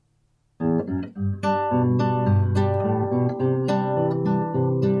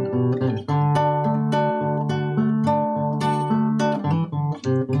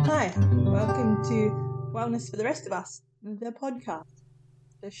Wellness for the Rest of Us, the podcast,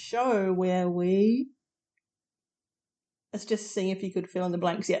 the show where let's just see if you could fill in the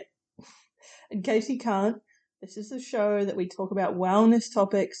blanks yet. In case you can't, this is a show that we talk about wellness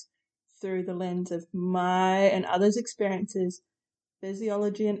topics through the lens of my and others' experiences,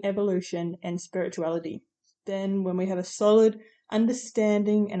 physiology and evolution, and spirituality. Then, when we have a solid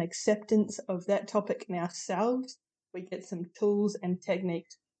understanding and acceptance of that topic in ourselves, we get some tools and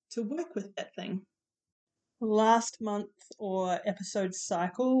techniques to work with that thing. Last month or episode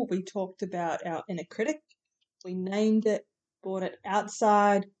cycle, we talked about our inner critic. We named it, brought it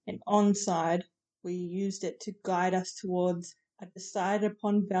outside and onside. We used it to guide us towards a decided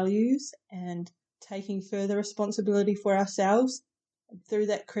upon values and taking further responsibility for ourselves. And through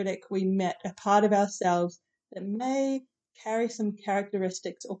that critic, we met a part of ourselves that may carry some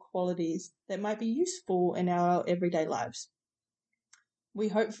characteristics or qualities that might be useful in our everyday lives. We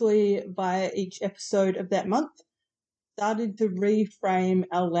hopefully, via each episode of that month, started to reframe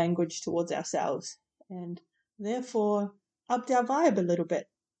our language towards ourselves and therefore upped our vibe a little bit,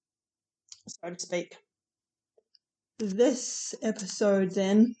 so to speak. This episode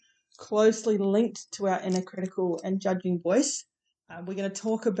then, closely linked to our inner critical and judging voice, we're going to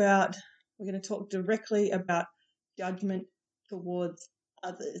talk directly about judgment towards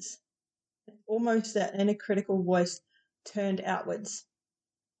others. Almost that inner critical voice turned outwards.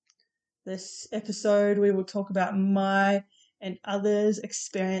 This episode, we will talk about my and others'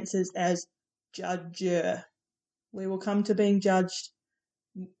 experiences as judger. We will come to being judged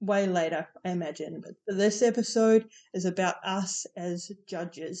way later, I imagine. But this episode is about us as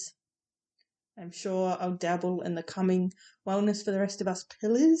judges. I'm sure I'll dabble in the coming wellness for the rest of us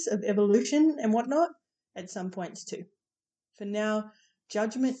pillars of evolution and whatnot at some points too. For now,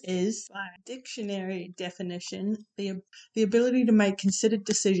 judgment is, by dictionary definition, the ability to make considered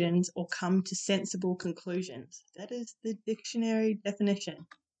decisions or come to sensible conclusions. That is the dictionary definition.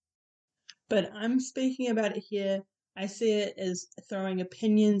 But I'm speaking about it here. I see it as throwing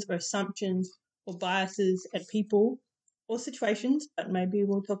opinions or assumptions or biases at people or situations, but maybe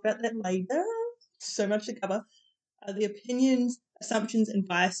we'll talk about that later. So much to cover. The opinions, assumptions, and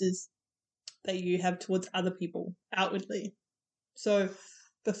biases that you have towards other people outwardly. So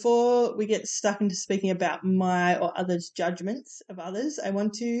before we get stuck into speaking about my or others' judgments of others, I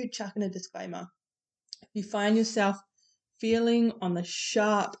want to chuck in a disclaimer. If you find yourself feeling on the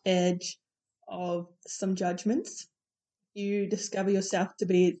sharp edge of some judgments, you discover yourself to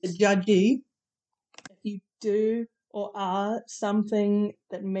be the judgy, if you do or are something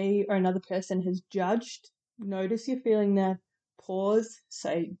that me or another person has judged, notice you're feeling that, pause,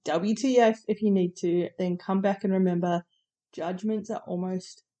 say WTF if you need to, then come back and remember judgments are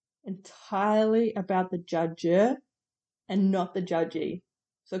almost entirely about the judger and not the judgy.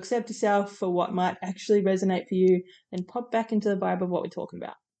 So accept yourself for what might actually resonate for you and pop back into the vibe of what we're talking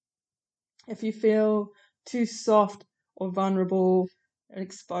about. If you feel too soft or vulnerable and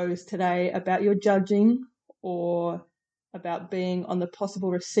exposed today about your judging or about being on the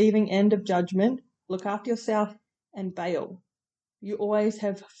possible receiving end of judgment, look after yourself and bail. You always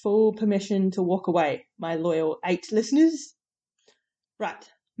have full permission to walk away, my loyal 8 listeners. Right,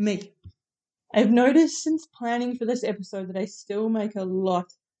 me. I've noticed since planning for this episode that I still make a lot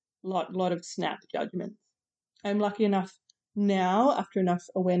of snap judgments. I'm lucky enough now, after enough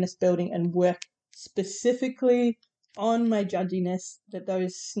awareness building and work specifically on my judginess, that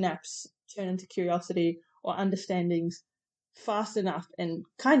those snaps turn into curiosity or understandings fast enough and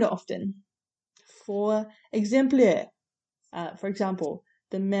kind of often. For example,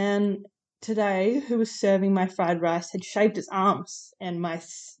 the man today who was serving my fried rice had shaved his arms, and my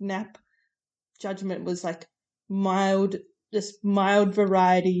snap judgment was like mild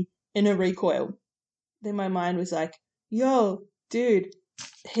variety inner recoil. Then my mind was like, yo, dude,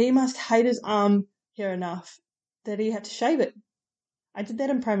 he must hate his arm here enough that he had to shave it. I did that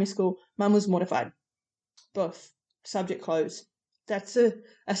in primary school. Mum was mortified. Both. Subject closed. That's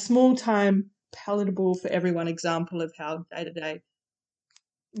a small time, palatable for everyone example of how day-to-day,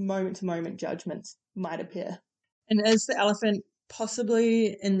 moment-to-moment judgments might appear. And as the elephant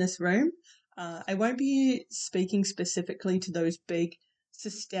possibly in this room, I won't be speaking specifically to those big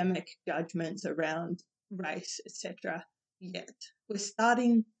systemic judgments around race, etc. yet. We're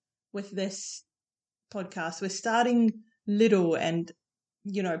starting with this podcast. We're starting little and,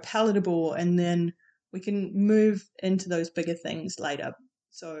 palatable, and then we can move into those bigger things later.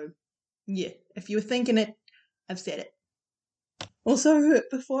 So, yeah, if you were thinking it, I've said it. Also,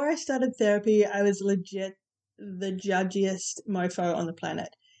 before I started therapy, I was legit the judgiest mofo on the planet,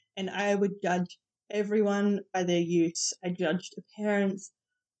 and I would judge everyone by their use. I judged appearance,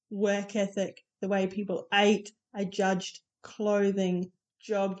 work ethic, the way people ate. I judged clothing,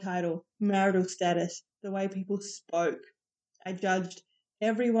 job title, marital status, the way people spoke. I judged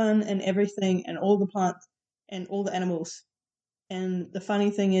everyone and everything and all the plants and all the animals. And the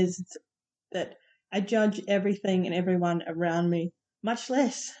funny thing is that I judge everything and everyone around me much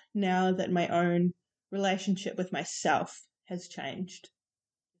less now that my own relationship with myself has changed.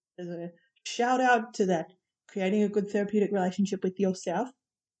 As a shout out to that, creating a good therapeutic relationship with yourself.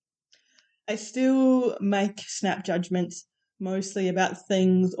 I still make snap judgments mostly about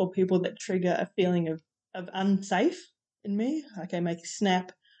things or people that trigger a feeling of unsafe in me. Like I make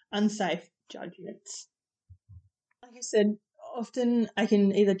snap, unsafe judgments. Like I said, often I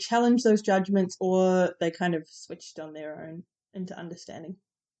can either challenge those judgments or they kind of switched on their own into understanding.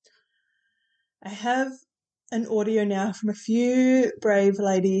 I have an audio now from a few brave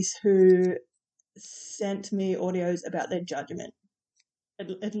ladies who sent me audios about their judgment.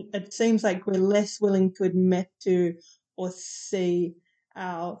 It seems like we're less willing to admit to or see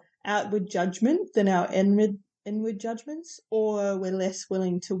our outward judgment than our inward judgments, or we're less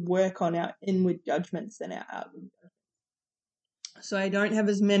willing to work on our inward judgments than our outward judgments. So I don't have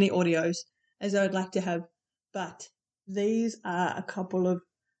as many audios as I would like to have, but these are a couple of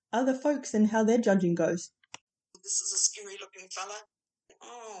other folks and how their judging goes. This is a scary looking fella.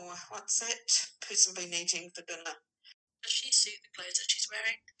 Oh, what's that person been eating for dinner? Does she suit the clothes that she's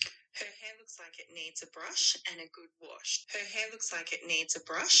wearing? Her hair looks like it needs a brush and a good wash. Her hair looks like it needs a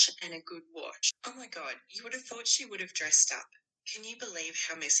brush and a good wash. Oh my God, you would have thought she would have dressed up. Can you believe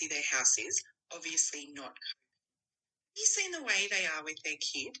how messy their house is? Obviously not. Have you seen the way they are with their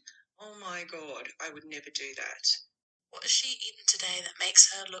kid? Oh my God, I would never do that. What has she eaten today that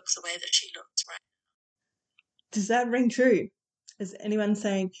makes her look the way that she looks right now? Does that ring true? Is anyone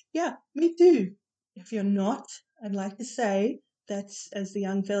saying, yeah, me too? If you're not, I'd like to say that's, as the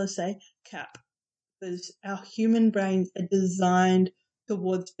young fellas say, cap. Because our human brains are designed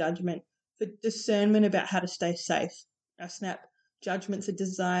towards judgment, for discernment about how to stay safe. Our snap judgments are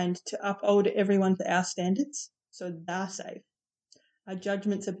designed to uphold everyone to our standards, so they're safe. Our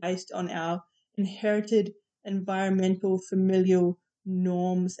judgments are based on our inherited environmental, familial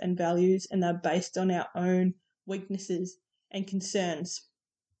norms and values, and they're based on our own weaknesses and concerns.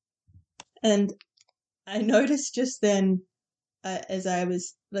 And I noticed just then, as I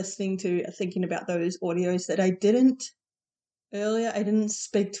was listening to, thinking about those audios, that I didn't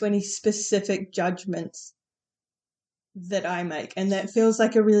speak to any specific judgments that I make. And that feels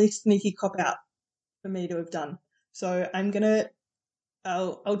like a really sneaky cop out for me to have done. So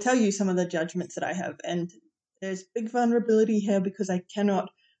I'll tell you some of the judgments that I have. And there's big vulnerability here because I cannot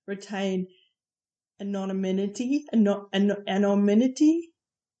retain anonymity. Anonymity.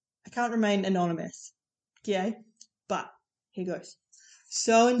 I can't remain anonymous. Okay? But here goes.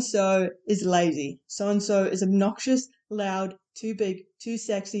 So-and-so is lazy. So-and-so is obnoxious, loud, too big, too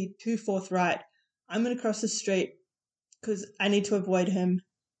sexy, too forthright. I'm going to cross the street because I need to avoid him.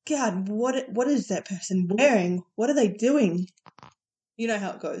 God, what is that person wearing? What are they doing? You know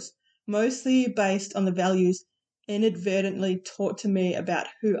how it goes. Mostly based on the values inadvertently taught to me about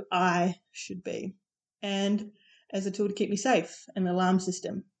who I should be. And as a tool to keep me safe, an alarm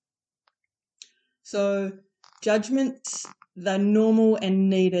system. So judgments, they're normal and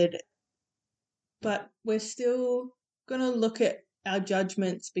needed, but we're still going to look at our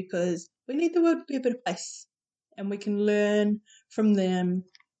judgments because we need the world to be a better place, and we can learn from them.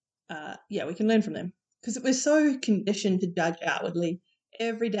 We can learn from them because we're so conditioned to judge outwardly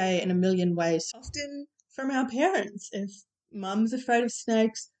every day in a million ways, often from our parents. If mum's afraid of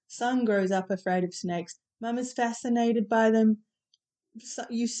snakes, son grows up afraid of snakes. Mum is fascinated by them. So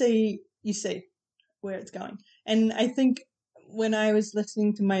you see where it's going. And I think when I was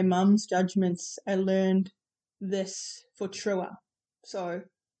listening to my mum's judgments, I learned this for Trua. So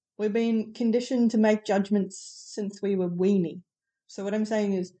we've been conditioned to make judgments since we were weenie. So what I'm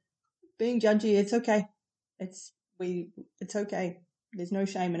saying is, being judgy, it's okay. It's okay. There's no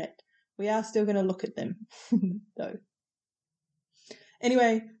shame in it. We are still going to look at them, though.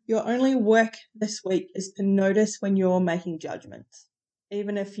 Anyway, your only work this week is to notice when you're making judgments.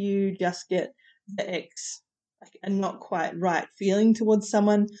 Even if you just get the X, like a not quite right feeling towards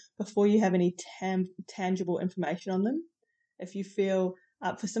someone before you have any tangible information on them. If you feel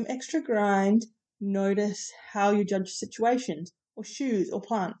up for some extra grind, notice how you judge situations or shoes or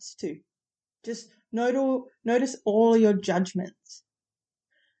plants too. Just notice all your judgments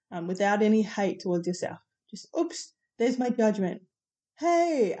without any hate towards yourself. Just, oops, there's my judgment.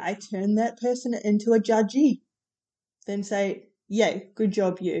 Hey, I turned that person into a judgy. Then say, yay, good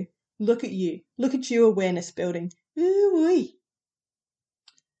job you. Look at you. Look at you, awareness building. Ooh-wee.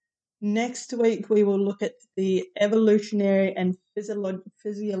 Next week, we will look at the evolutionary and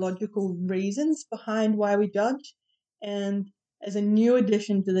physiological reasons behind why we judge. And as a new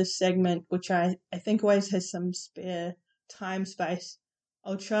addition to this segment, which I think always has some spare time space,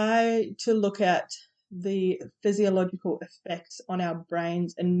 I'll try to look at the physiological effects on our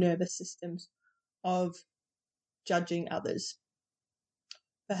brains and nervous systems of judging others.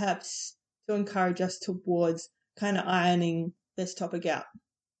 Perhaps to encourage us towards kind of ironing this topic out.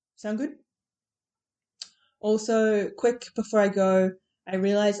 Sound good? Also, quick before I go, I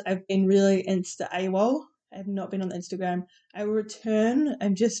realize I've been really Insta AWOL. I have not been on Instagram. I will return.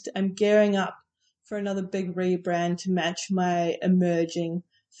 I'm gearing up for another big rebrand to match my emerging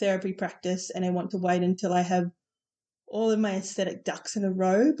therapy practice, and I want to wait until I have all of my aesthetic ducks in a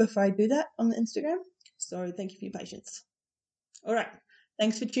row before I do that on the Instagram. So thank you for your patience. All right.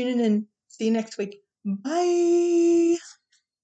 Thanks for tuning in. See you next week. Bye.